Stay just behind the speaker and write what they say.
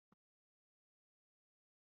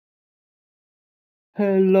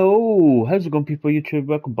Hello, how's it going, people? YouTube,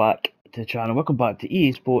 welcome back to the channel. Welcome back to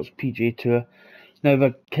EA Sports PGA Tour. Now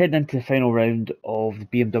we're heading into the final round of the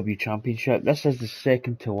BMW Championship. This is the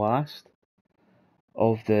second to last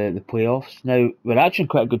of the playoffs. Now we're actually in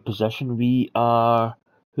quite a good position. We are,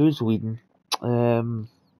 who's leading? Matsuyama,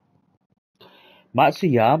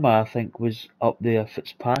 I think, was up there.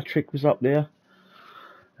 Fitzpatrick was up there.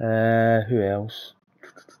 Who else?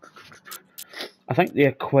 I think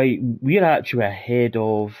we're actually ahead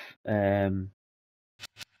of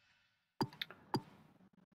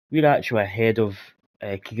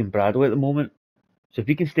Keegan Bradley at the moment. So if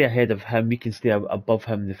we can stay ahead of him, we can stay above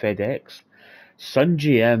him in the FedEx. Sun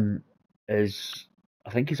GM is, I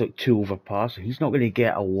think he's like 2 over par, so he's not going to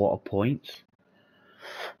get a lot of points.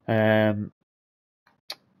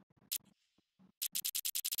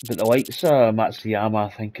 But the likes of Matsuyama, I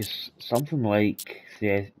think, is something like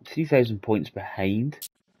 3,000 points behind.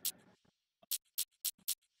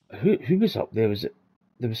 Who was up there?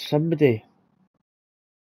 There was somebody?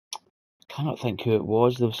 I cannot think who it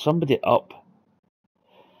was. There was somebody up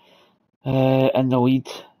in the lead.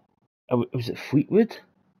 Was it Fleetwood?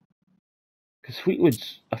 Because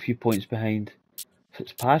Fleetwood's a few points behind.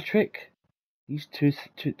 Fitzpatrick, he's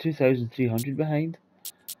 2,300 behind.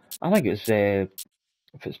 I think it's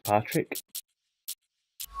Fitzpatrick.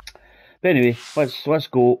 But anyway, let's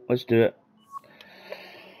go. Let's do it.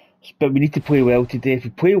 But we need to play well today. If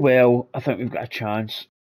we play well, I think we've got a chance.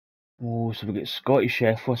 Oh, so we've got Scotty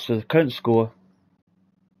Scheffler. So the current score,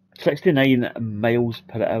 69 miles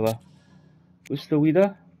per hour. What's the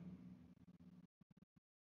leader?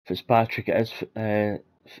 Fitzpatrick. It is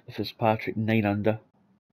Fitzpatrick, 9 under.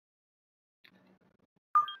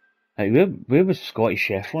 Right, where was Scotty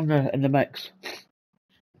Scheffler in the mix?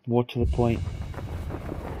 More to the point.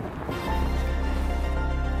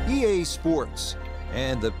 EA Sports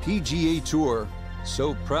and the PGA Tour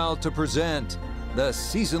so proud to present the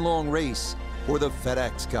season-long race for the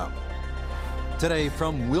FedEx Cup. Today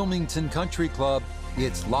from Wilmington Country Club,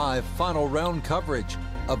 it's live final round coverage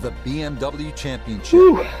of the BMW Championship.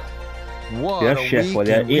 Whew. What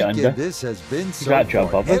a weekend this has been so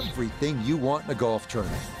far. Everything you want in a golf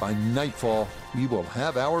tournament. By nightfall, we will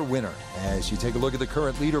have our winner. As you take a look at the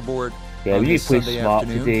current leaderboard, we need to play smart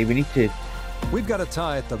today. We need to. We've got a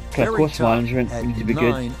tie at the very top at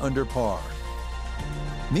 9 under par.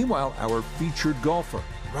 Meanwhile, our featured golfer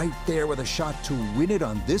right there with a shot to win it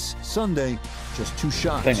on this Sunday. Just 2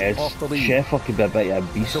 shots off the lead. Scheffler could be a bit of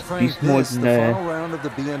a beast. So Frank, this, the final round of the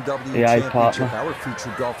BMW Championship. Our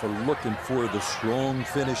featured golfer looking for the strong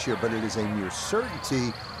finish here, but it is a near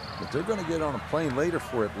certainty that they're going to get on a plane later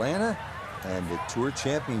for Atlanta and the Tour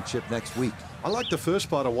Championship next week. I like the first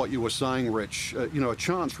part of what you were saying, Rich. You know, a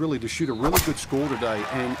chance really to shoot a really good score today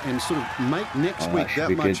and sort of make next week that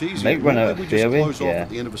much easier. Maybe we just close off at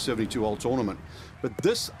the end of a 72-hole tournament. But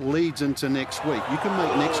this leads into next week. You can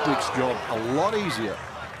make next week's job a lot easier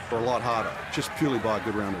or a lot harder, just purely by a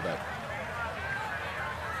good round today.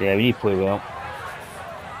 Yeah, we need to play well.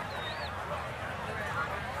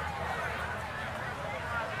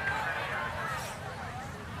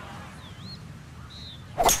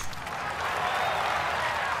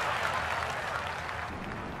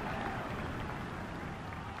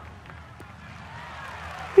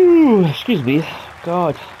 Ooh, excuse me.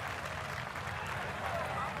 God.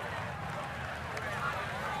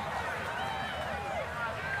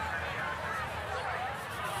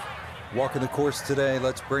 Walking the course today,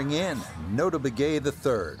 let's bring in Nota Begay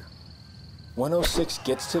III. 106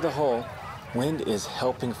 gets to the hole. Wind is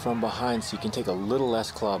helping from behind, so you can take a little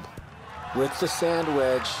less club. With the sand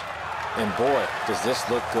wedge, and boy, does this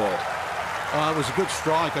look good. It was a good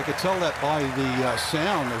strike. I could tell that by the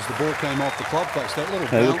sound as the ball came off the club face. That little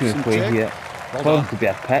bounce and check. Here. Well to be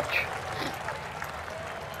a pitch.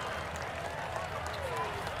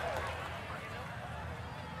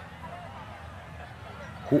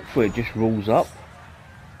 Hopefully it just rolls up.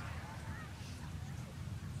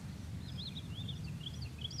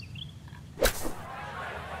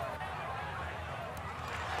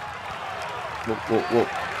 Look.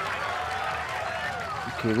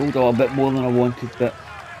 Okay, rolled out a bit more than I wanted, but...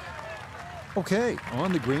 Okay,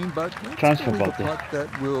 on the green, but transfer the putt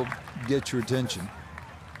that will get your attention.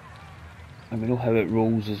 And we know how it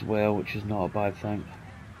rolls as well, which is not a bad thing.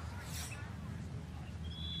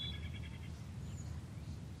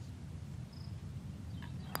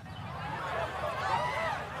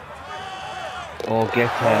 Oh, get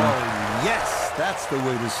him. Oh, yes, that's the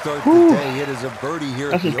way to start the day. It is a birdie here.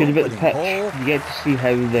 That's what's good about the pitch. You get to see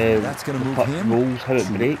how the putt rolls, how it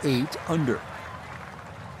breaks. 8 under.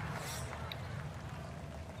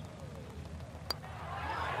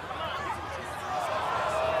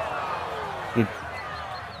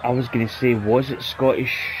 I was going to say, was it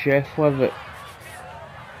Scottish Scheffler that...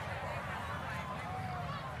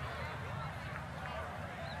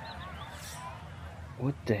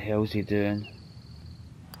 What the hell's he doing?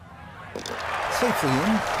 Safely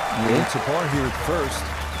in. Way to par here at first.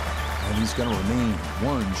 And he's going to remain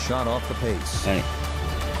one shot off the pace. Right.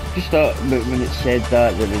 Just thought when it said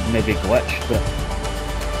that it maybe glitched, but...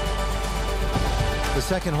 The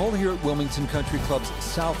second hole here at Wilmington Country Club's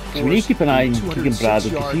South Course. So we need to keep an eye on Keegan Bradley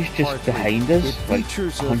because he's just behind us, like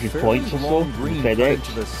 100 points or so in FedEx.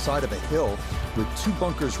 To the side of a hill with 2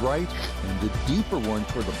 bunkers right and the deeper one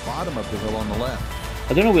toward the bottom of the hill on the left.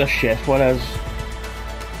 I don't know where Scheffler is.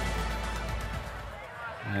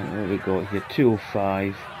 Right, what have we got here?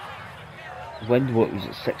 205. Wind, what was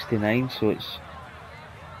it, 69? So it's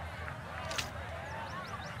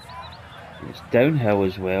downhill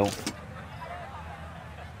as well.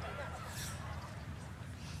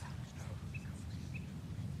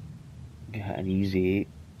 Get an easy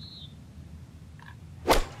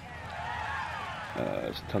 8.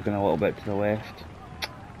 It's tugging a little bit to the left.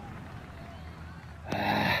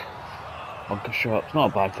 Bunker shot, it's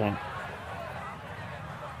not a bad thing.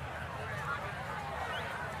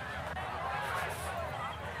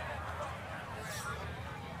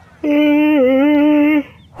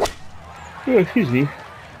 Oh, excuse me.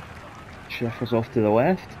 Scheffler's off to the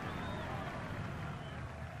left.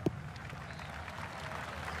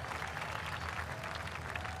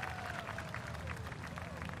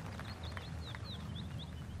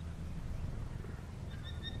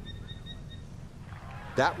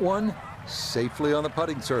 That one safely on the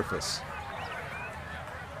putting surface.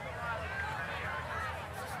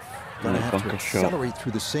 Gonna have to accelerate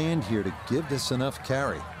through the sand here to give this enough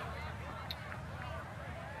carry.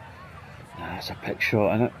 Nah, it's a pick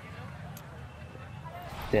shot, isn't it?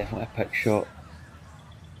 Definitely a pick shot.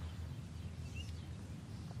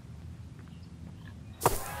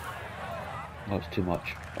 Oh, it's too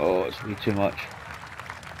much. Oh, it's way too much.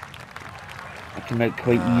 I came out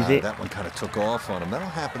quite easy. That one kind of took off on him. That'll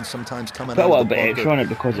happen sometimes coming Put out a little of the bit bunker. extra on it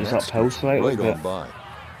because it's uphill slightly. Right on by.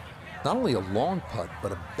 Not only a long putt,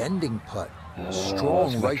 but a bending putt.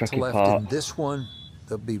 Strong right to left in this one.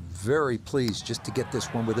 They'll be very pleased just to get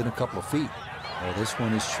this one within a couple of feet. Oh, this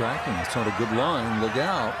one is tracking. It's on a good line. Look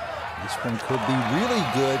out. This one could be really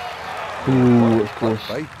good. Ooh, it's close.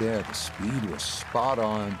 Right there. The speed was spot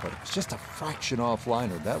on, but it was just a fraction off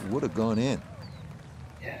liner. That would have gone in.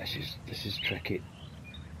 Yeah, this is tricky.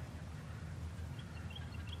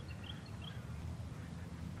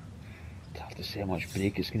 It's hard to see how much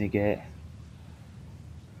break it's going to get.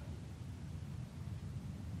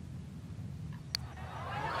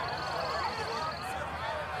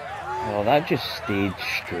 Oh, that just stayed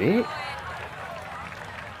straight.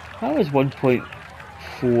 That was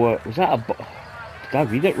 1.4. Was that a... Did I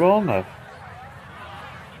read it wrong or...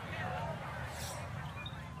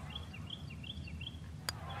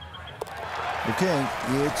 Okay,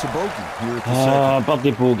 it's a bogey here at the second.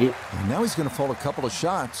 Birthday bogey. And now he's going to fall a couple of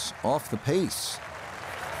shots off the pace.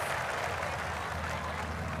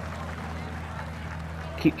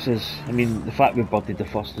 Keeps us... I mean, the fact we birthday the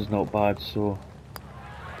first is not bad, so...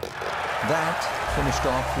 That finished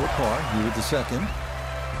off for a par here at the second.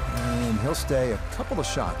 And he'll stay a couple of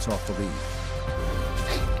shots off the lead.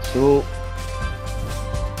 So...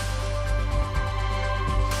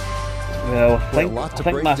 Well, I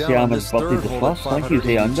think Masseyama's birthday the first. I think he was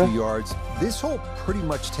 8 under. Yards. This hole pretty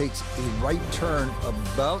much takes a right turn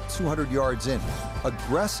about 200 yards in.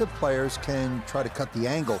 Aggressive players can try to cut the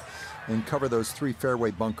angle and cover those 3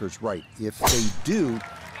 fairway bunkers right. If they do,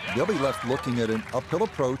 they'll be left looking at an uphill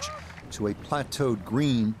approach to a plateaued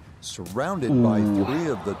green surrounded by 3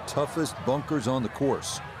 of the toughest bunkers on the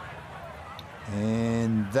course.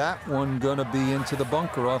 And that one gonna be into the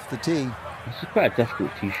bunker off the tee. This is quite a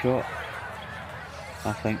difficult tee shot,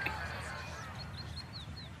 I think.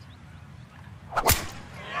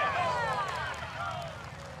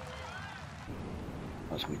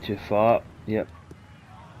 That's way too far. Yep.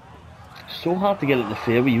 So hard to get it in the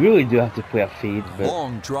fairway. You really do have to play a fade. But...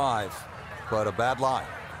 Long drive, but a bad lie.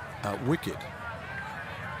 Wicked.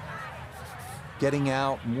 Getting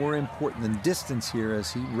out more important than distance here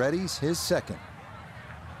as he readies his second.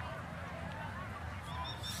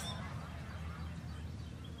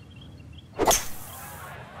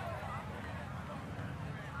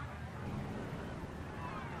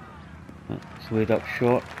 It's laid up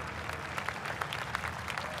short.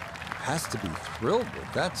 Has to be thrilled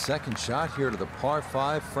with that second shot here to the par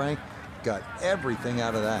 5. Frank got everything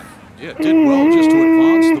out of that. Yeah, did well just to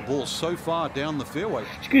advance the ball so far down the fairway.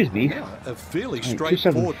 Excuse me. Yeah, a fairly Right,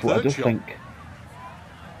 straightforward 274, I third don't shot. think.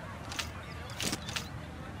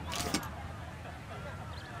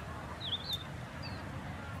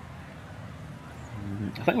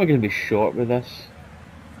 I think we're going to be short with this.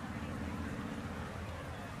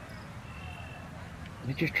 Let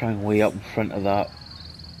me just try and lay up in front of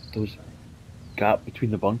those gap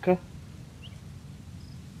between the bunker.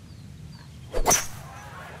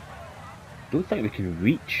 Don't think we can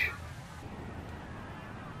reach.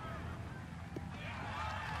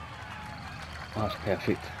 That's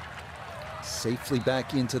perfect. Safely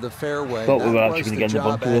back into the fairway. Thought we were That actually was going to get in the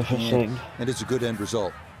job bunker there at for a hand, second. and it's a good end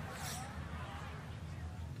result.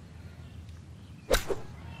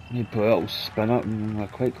 I need to put a little spin up, and we're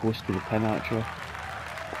quite close to the pin actually.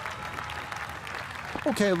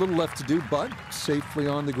 Okay, a little left to do, but safely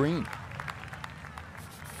on the green.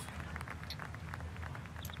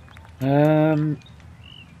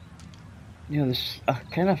 You know,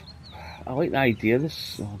 I like the idea of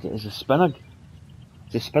this. Is the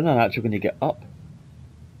spinner actually going to get up?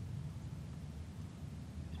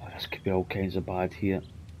 Oh, this could be all kinds of bad here.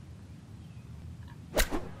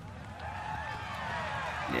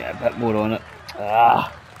 Yeah, a bit more on it.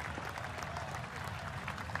 Ah!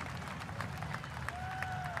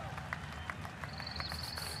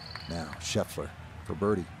 Now, Scheffler for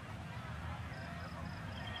birdie.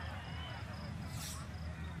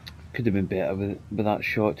 Could have been better with that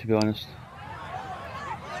shot, to be honest.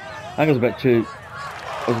 I think I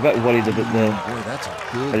was a bit worried about Boy, that's a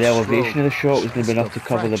good the elevation stroke. of the shot was going to be Just enough a to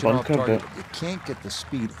cover the fraction off bunker, target. but You can't get the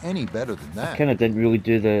speed any better than that. I kind of didn't really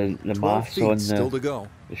do the 12 maths feet on still to go.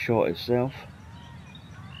 the shot itself.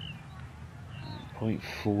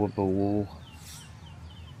 0.4 below.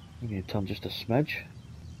 I'm going to turn just a smidge.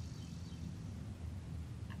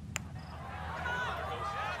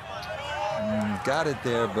 Got it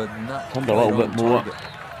there, but not Turned a quite little bit on more. target.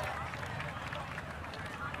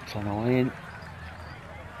 Turn a line.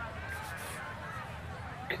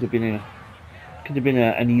 Could have been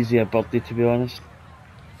an easier birdie, to be honest.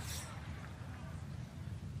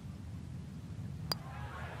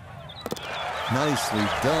 Nicely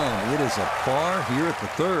done. It is a par here at the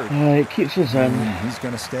third. It keeps us in. He's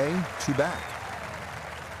going to stay 2 back.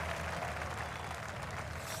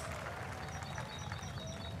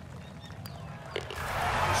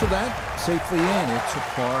 So that safely in. It's a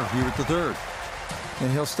par here at the third.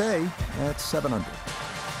 And he'll stay at 7 under.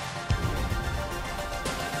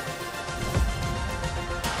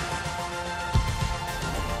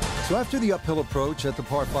 So after the uphill approach at the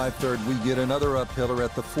par 5 third, we get another uphiller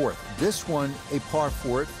at the fourth. This one, a par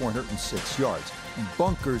 4 at 406 yards.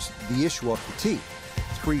 Bunkers the issue off the tee.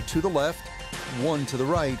 3 to the left, 1 to the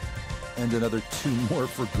right, and another 2 more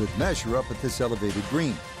for good measure up at this elevated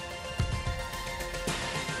green.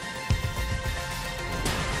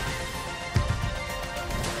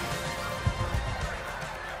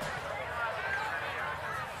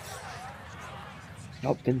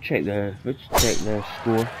 Nope, didn't check let's check the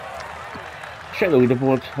score. Check the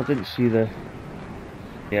leaderboard. I didn't see the.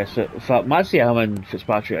 Yeah, so in fact, Matsuyama and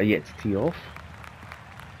Fitzpatrick are yet to tee off.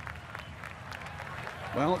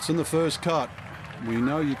 Well, it's in the first cut. We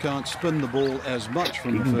know you can't spin the ball as much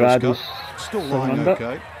from Even the Brad first was cut. Still 7 lying under.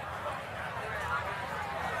 okay.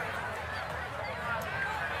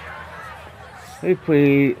 They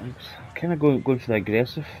play. Kind of going for the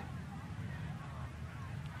aggressive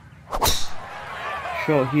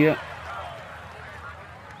shot here.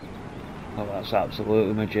 Oh, that's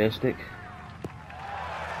absolutely majestic.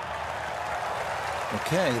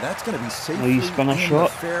 Okay, that's going to be safely Nice spinner in shot.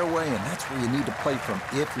 the fairway, and that's where you need to play from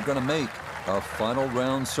if you're going to make a final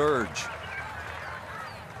round surge.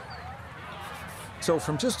 So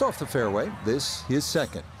from just off the fairway, this is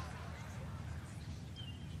second.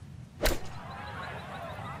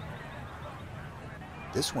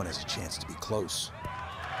 This one has a chance to be close.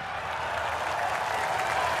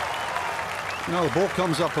 Now the ball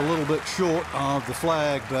comes up a little bit short of the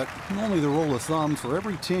flag, but normally the rule of thumb, for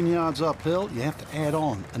every 10 yards uphill, you have to add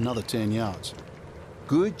on another 10 yards.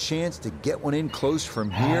 Good chance to get one in close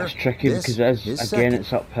from here. It's tricky This because it is again, second.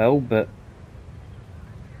 it's uphill, but.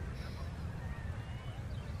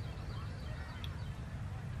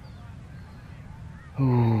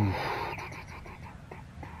 Ooh.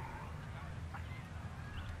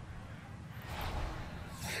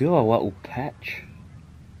 I feel a little pitch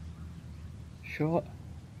shot.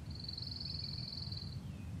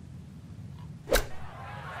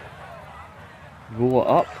 Roll it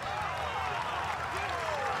up.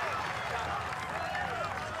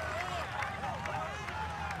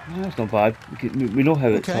 No, that's not bad. We know how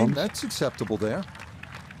it Okay, comes. that's acceptable there.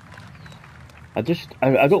 I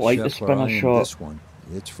don't like the Scheffler spinner eyeing shot. This one,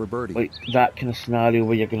 it's for birdie. Like that kind of scenario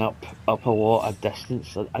where you're going up a lot of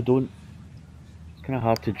distance. I don't. It's kind of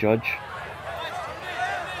hard to judge.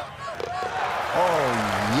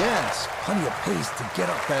 Oh, yes. plenty of pace to get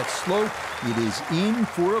up that slope. It is in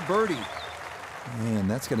for a birdie. And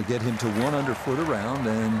that's going to get him to 1 under for the round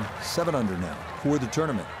and 7 under now for the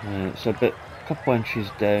tournament. It's a couple inches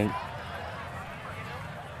down.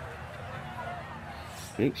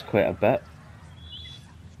 Breaks quite a bit.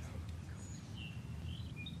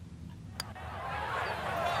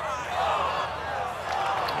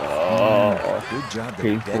 Good job to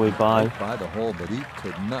painfully by the hole, but he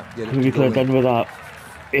could not get it. Who to could have go in. done with that?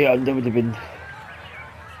 8 under would have been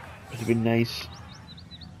nice.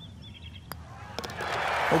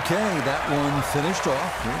 Okay, that one finished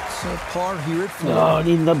off. It's a par here at 4. No,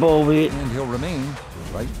 needing the ball weight. And he'll remain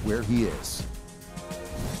right where he is.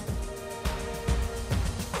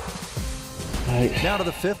 Right. Now to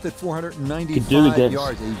the 5th at 495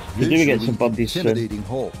 yards. A Could do get some visually buddies soon. intimidating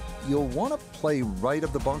hole. You'll want to play right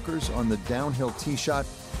of the bunkers on the downhill tee shot,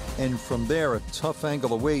 and from there a tough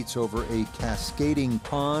angle awaits over a cascading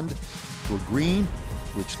pond to a green,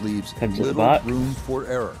 which leaves Pins at the little back. room for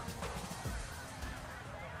error.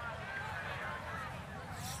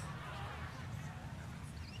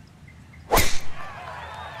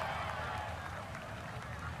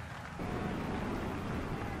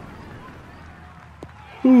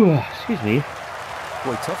 Ooh, excuse me.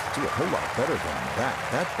 Boy, tough to do a whole lot better than that.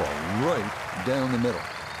 That ball right down the middle.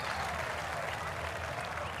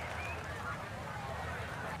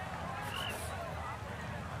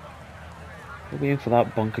 Waiting for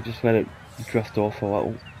that bunker, just let it drift off a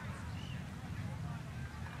little.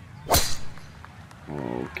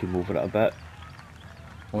 Oh, keep moving it a bit.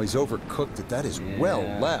 Oh, he's overcooked it. That is well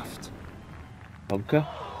left. Bunker.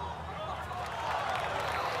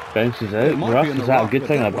 Bounces out. It might Rough. be in Is the that a rough, good but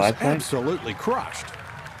thing or a that was bad thing? absolutely crushed.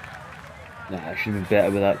 Nah, it should have been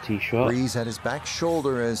better with that tee shot. Breeze at his back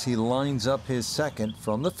shoulder as he lines up his second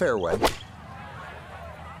from the fairway.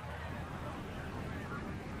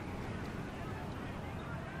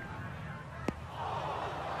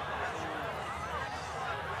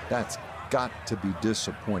 That's got to be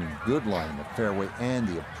disappointing. Good line in the fairway, and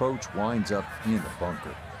the approach winds up in the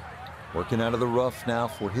bunker. Working out of the rough now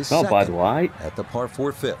for his Not second bad wide. at the par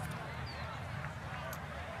 4 fifth.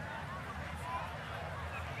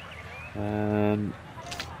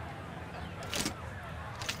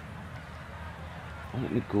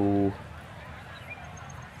 Let me go.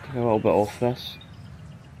 Take a little bit off this.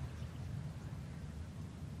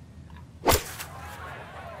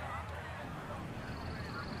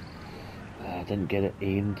 I didn't get it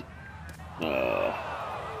aimed.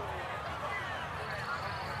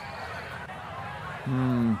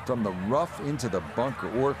 From the rough into the bunker,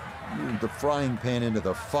 or the frying pan into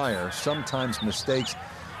the fire. Sometimes mistakes,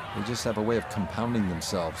 they just have a way of compounding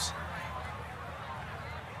themselves.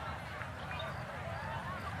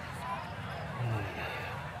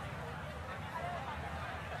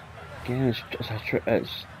 Again,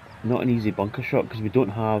 it's not an easy bunker shot because we don't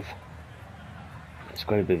have. It's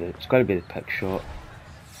got to be the pick shot.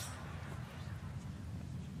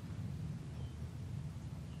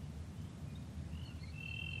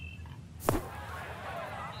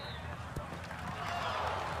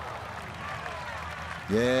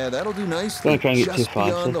 Yeah, that'll do nicely. Gonna try and get Just too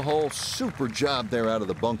fancy. beyond the hole. Super job there out of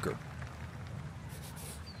the bunker.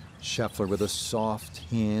 Scheffler with a soft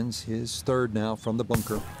hands, his third now from the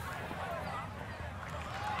bunker.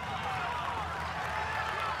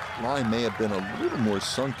 Line may have been a little more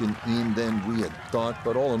sunken in than we had thought,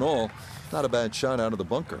 but all in all, not a bad shot out of the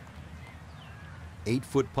bunker.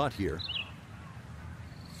 8-foot putt here.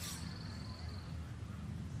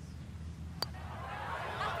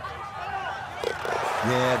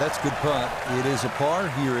 Yeah, that's a good putt. It is a par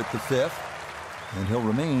here at the 5th, and he'll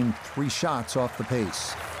remain 3 shots off the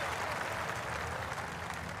pace.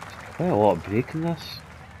 Quite a lot of break in this.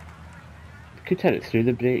 Could hit it through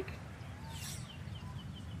the break.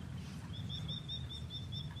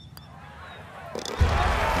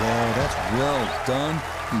 Yeah, that's well done.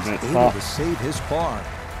 He's Right, able top. to save his par,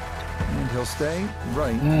 and he'll stay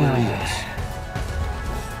right where he is.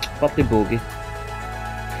 Birthday bogey.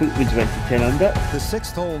 Footwood's went to 10 under. The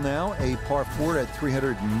 6th hole now, a par 4 at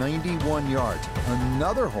 391 yards.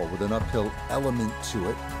 Another hole with an uphill element to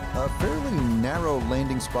it. A fairly narrow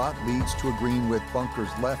landing spot leads to a green with bunkers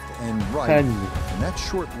left and right. 10. And that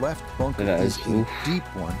short left bunker That is is, a oof. deep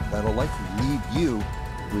one that'll likely leave you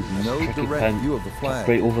with no Tricky direct pin. view of the flag.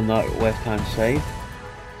 Right over on that left hand side.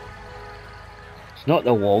 It's not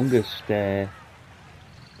the longest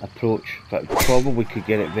approach, but probably could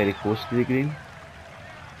get it very close to the green.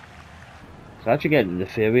 It's actually getting to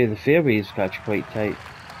the fairway. The fairway is actually quite tight.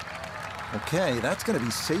 Okay, that's going to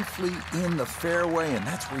be safely in the fairway, and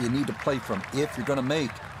that's where you need to play from if you're going to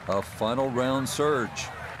make a final round surge.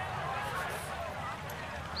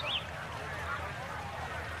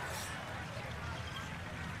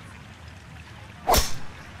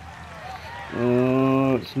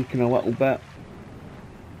 it's leaking a little bit.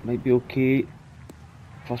 Might be okay.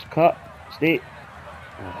 First cut, stay.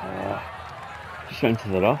 Just went into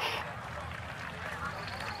the rough.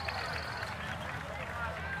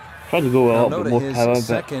 Tried to go a little bit more power, but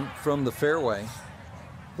second from the fairway.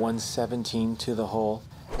 117 to the hole.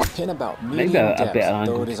 Pin about maybe medium a depth, better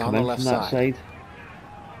though angle it to is come on the in left from that side. side.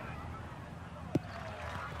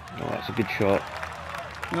 Oh, that's a good shot.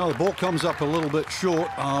 Now the ball comes up a little bit short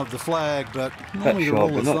of the flag, but normally the short, rule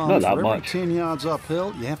but of not thumb is that for every much. 10 yards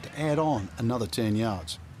uphill, you have to add on another 10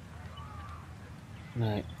 yards.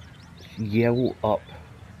 Right, yellow up.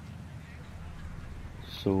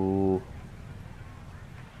 So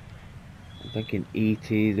I'm thinking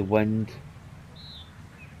 80, the wind.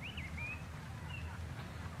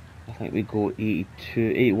 I think we go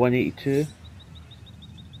 82, 81, 82.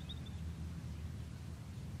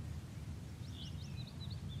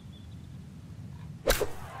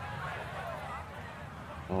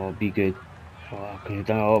 Oh, be good. Oh, could have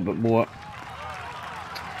done a little bit more.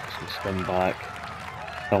 Just spin back.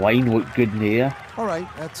 The line looked good in the air. All right,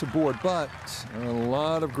 that's a board, but a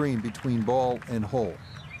lot of green between ball and hole.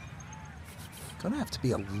 Gonna have to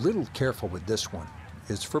be a little careful with this one.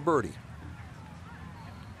 It's for birdie.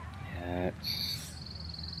 Yeah,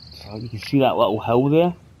 so you can see that little hill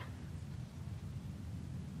there.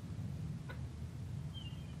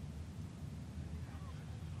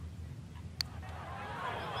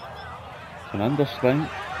 An underswing.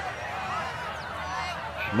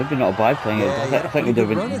 Maybe not a bad thing. I think we'd have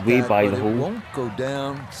been way by the hole. Won't go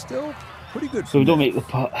down. Still pretty good. So we don't make the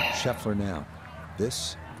putt. Scheffler now.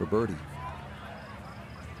 This for birdie.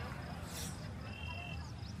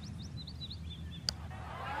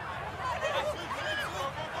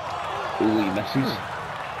 Oh, he misses.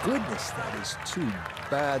 Goodness, that is too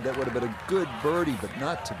bad. That would have been a good birdie, but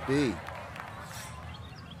not to be.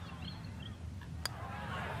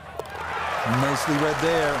 Nicely read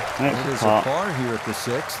there. That's it is a par here at the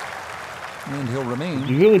 6th, and he'll remain.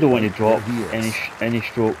 You really don't want to drop any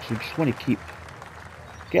strokes. You just want to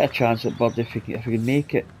get a chance at birdie if you can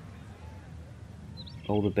make it.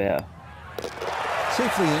 All the better.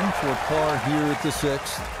 Safely in for par here at the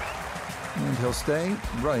 6th, and he'll stay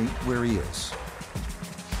right where he is.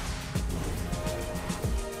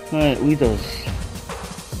 Right, leaders.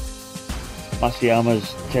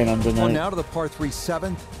 Matsuyama's 10 under now. On now to the par 3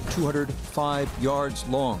 7th, 205 yards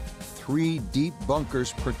long. 3 deep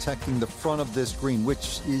bunkers protecting the front of this green,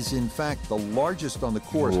 which is in fact the largest on the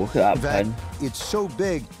course. Oh, look at that in fact, it's so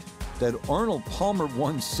big that Arnold Palmer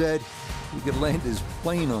once said he could land his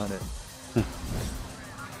plane on it.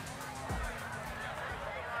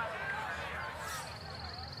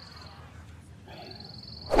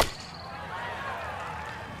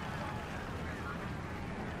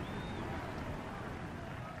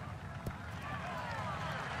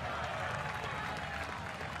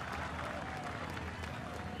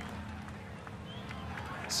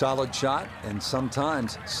 Solid shot, and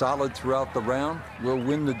sometimes solid throughout the round, will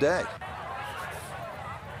win the day.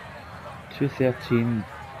 213.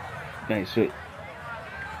 Right, so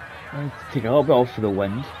take a little bit off for the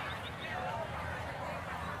wind.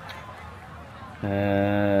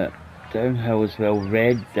 Downhill as well,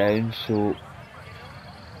 red down, so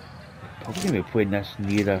probably going to be playing this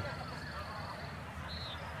nearer.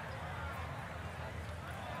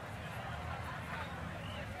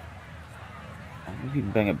 Maybe you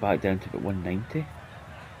can bring it back down to about 190.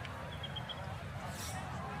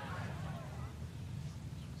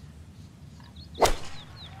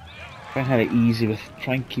 Try and have it easy with,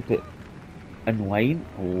 try and keep it in line.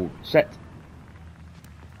 Oh, sit.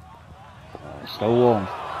 Still long.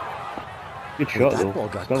 Good shot that though. ball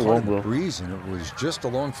got Still caught long in the though. breeze, and it was just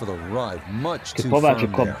along for the ride. Much Could too probably firm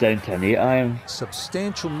actually club there. down to an 8 iron.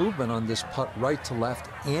 Substantial movement on this putt right to left,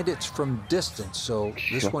 and it's from distance. So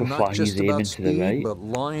this one not Shocking just he's aiming about to the speed, right. but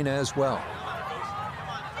line as well.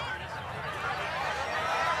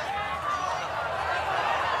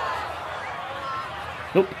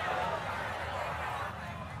 Nope.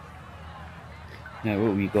 Now what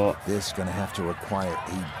have we got? This is going to have to require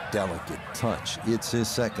a delicate touch. It's his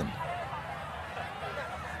second.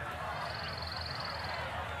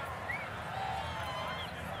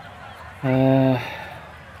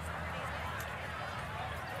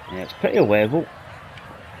 Yeah, it's pretty level.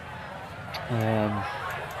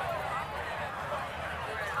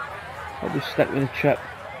 Probably stick with the chip.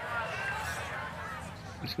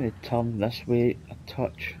 It's going to turn this way a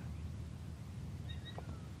touch.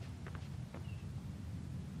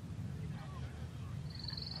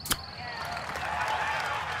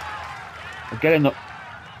 I'm getting up.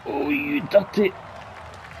 Oh, you dirty.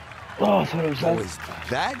 Oh, I thought it was Oh, out. is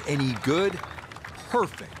that any good?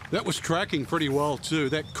 perfect. That was tracking pretty well too.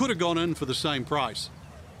 That could have gone in for the same price.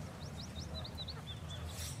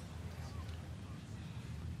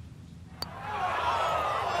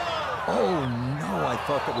 Oh no, I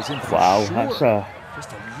thought that was in for Wow, sure. that's a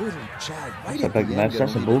Just a little jag right a at big the miss. end.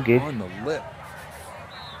 That's a Gonna leave bogey. it on the lip.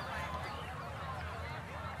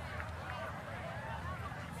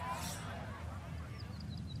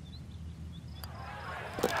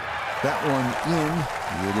 That one in.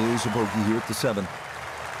 It is a bogey here at the 7.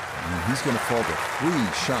 And he's going to fall to 3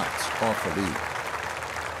 shots off the lead.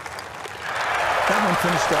 That one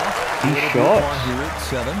finished off. 3 A little shots? bit more here at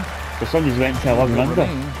 7. The sun just went to 11 He'll under.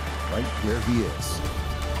 remain right where he is.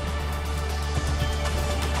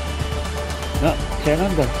 No, 10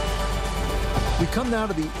 under. We come now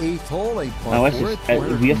to the 8th hole, a par Now this 4 is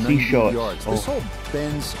at we have 3 490 shots. yards. This hole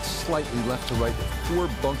bends slightly left to right, 4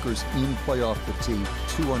 bunkers in play off the tee,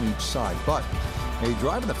 2 on each side. But a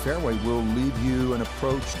drive in the fairway will lead you an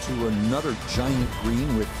approach to another giant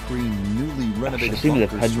green with 3 newly I renovated see where the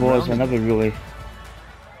bunkers pin was. I surrounding never really.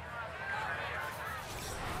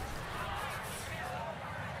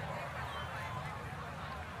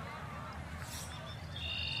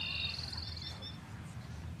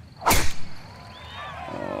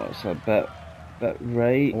 Oh, it's a bit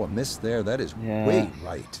right. Oh, a miss there. That is Yeah. way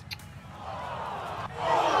right.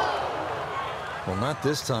 Well, not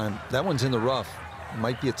this time. That one's in the rough.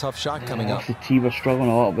 Might be a tough shot coming Yeah, up. the tee was struggling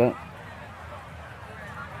a little bit.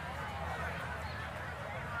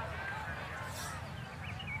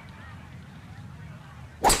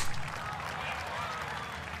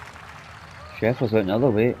 Sheffield's went the other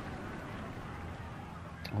way.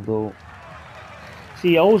 Although,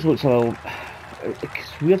 see, it always looks a little.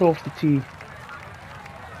 It's weird off the tee.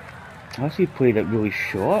 Unless he played it really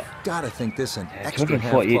short. Gotta think this an Yeah, extra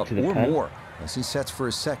half 248 club to the or pin. more as he sets for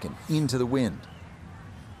a second into the wind.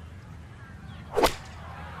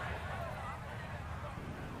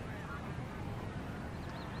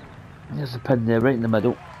 There's a pin there, right in the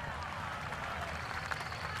middle.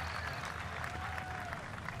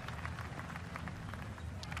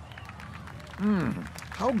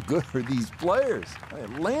 How good are these players?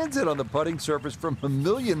 It lands it on the putting surface from a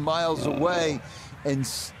million miles away and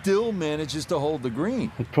still manages to hold the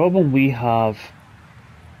green. The problem we have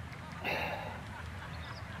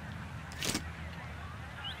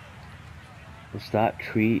is that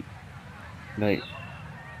tree. Right.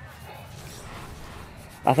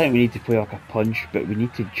 I think we need to play like a punch, but we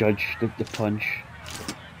need to judge the punch.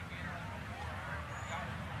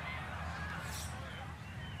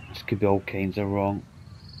 This could be all kinds of wrong.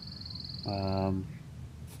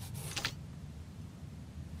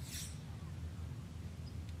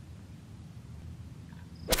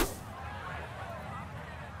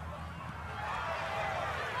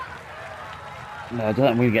 No, I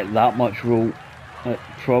don't think we get that much roll.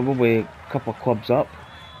 Probably a couple of clubs up.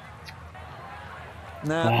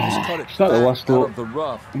 Now just cut it It's not the back worst out though. of the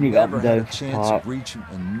rough. You need up Never and had a down for chance par. of reaching,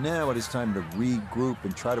 and now it is time to regroup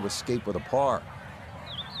and try to escape with a par.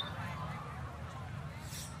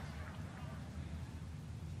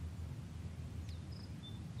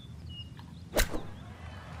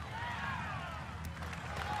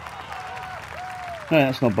 Yeah,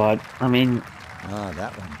 that's not bad. I mean,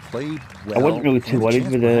 That one played well. I wasn't really too and a worried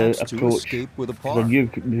chance with the perhaps to approach. escape with a 'Cause I par. knew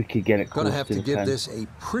we could get it close Gonna have to to the give pin. this a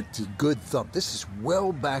pretty good thump. This is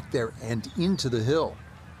well back there and into the hill.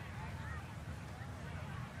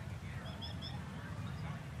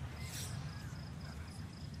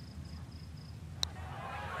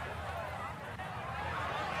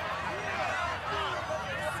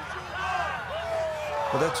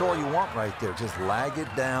 Well, that's all you want right there. Just lag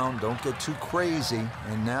it down. Don't get too crazy.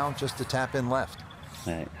 And now just to tap in left.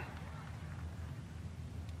 Right.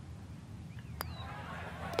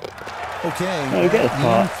 Okay. Now we get the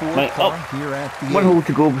par. for Right, par up. here at the One hole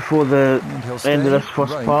to go before the And he'll end stay of this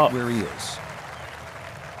first right part. where he is.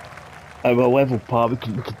 Well, level par, we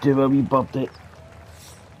could do a wee bump it.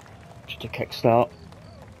 Just a kick start.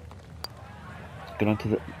 Going on to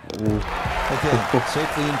the. Oh, Okay,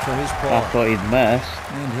 safely in for his I par. thought he'd miss.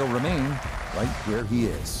 And he'll remain right where he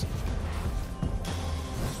is.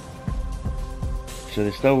 So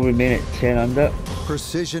they still remain at 10 under.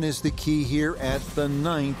 Precision is the key here at the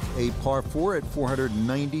 9th, a par 4 at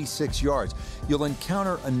 496 yards. You'll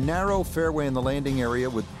encounter a narrow fairway in the landing area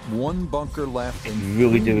with 1 bunker left and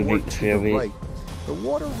Really 3 do more make the to fairway. right. The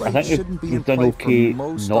water right think shouldn't be in we've done play okay for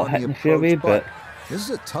most not on the hitting the approach, fairway, but this is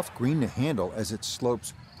a tough green to handle as it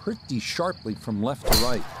slopes pretty sharply from left to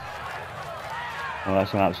right. oh,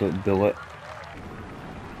 that's an absolute bullet.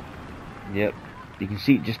 Yep. You can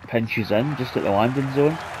see it just pinches in, just at the landing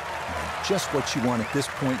zone. just what you want at this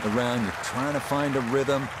point in the round. You're trying to find a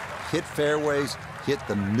rhythm, hit fairways, hit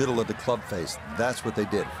the middle of the club face. That's what they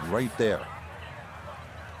did right there.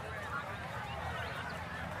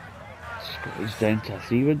 He's down to a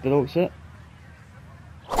 3-wood, but that's it.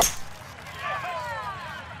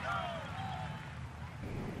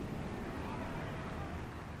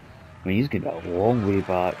 I mean, he's getting a long way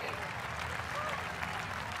back.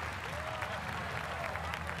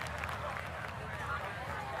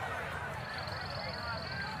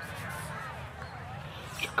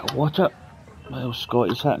 Chuck of water. Miles Scott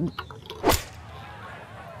is hitting.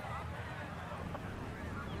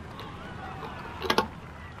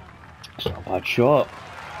 It's not a bad shot.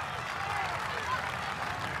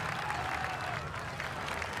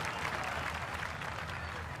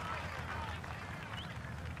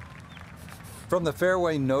 From the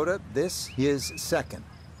fairway nota, this is second.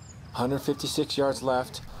 156 yards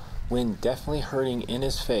left. Wind definitely hurting in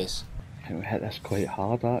his face. I think we hit this quite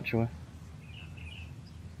hard actually.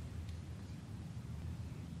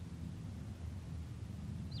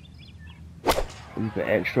 A wee bit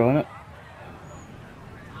extra on it.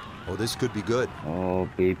 Oh, this could be good. Oh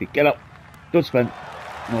baby, get up. Don't spin.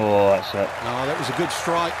 Oh, that's it. No, that was a good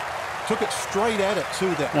strike. Took it straight at it too.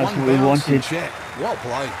 That That's one what we bounce and wanted. check. Well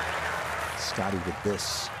played. Scotty with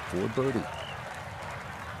this for birdie.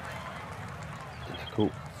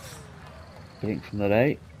 Difficult. Break from the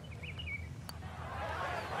right.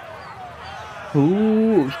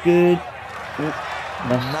 Ooh, it's good. Oh,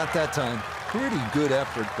 missed. Not that time. Pretty good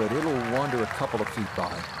effort, but it'll wander a couple of feet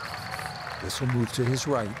by. This will move to his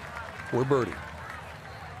right for birdie.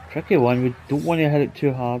 Tricky one, we don't want to hit it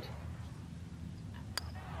too hard.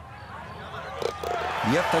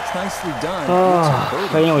 Yep, that's nicely done. Ah, It's a birdie.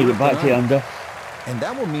 finally get back to the under. And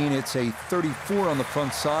that will mean it's a 34 on the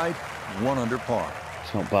front side, 1 under par.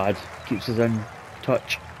 It's not bad. Keeps us in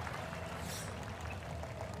touch.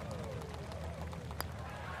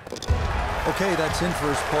 Okay, that's in for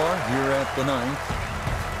his par here at the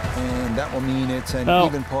 9th. And that will mean it's an Well,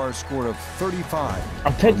 even par score of 35.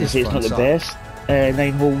 I'm tempted on to this say it's not front the side. best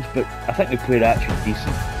 9 holes, but I think the played actually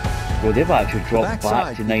decent. Well, they've actually dropped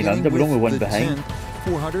back to 9 under, we're only one behind.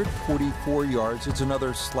 444 yards. It's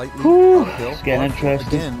another slightly Whew, uphill. it's getting but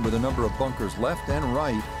interesting. Again, with a number of bunkers left and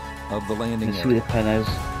right of the landing Let's see where area. the pin is.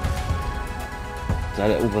 Is that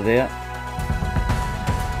it over there?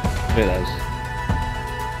 There it is.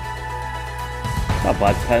 Not a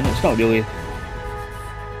bad pin, it's not really.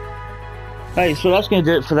 Right, so that's going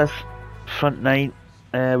to do it for this front 9.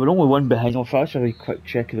 We're only one behind. I'll first have a quick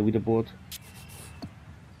check of the leaderboard.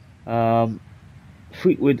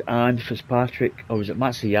 Fleetwood and Fitzpatrick, or was it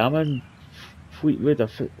Matsuyama and Fleetwood? Or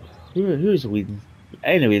who's leading?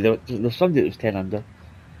 Anyway, there's somebody that was 10 under.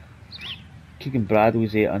 Keegan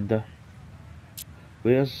Bradley's 8 under.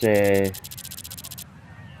 Where's Sun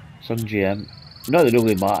GM? Not that it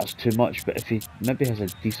really matters too much, but if he maybe has a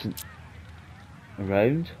decent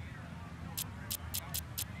round.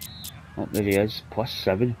 Oh, there he is,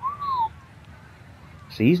 +7.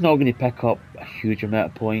 So he's not going to pick up a huge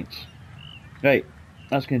amount of points. Right,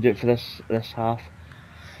 that's going to do it for this half.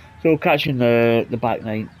 So we'll catch you in the back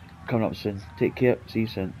 9 coming up soon. Take care, see you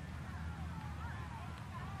soon.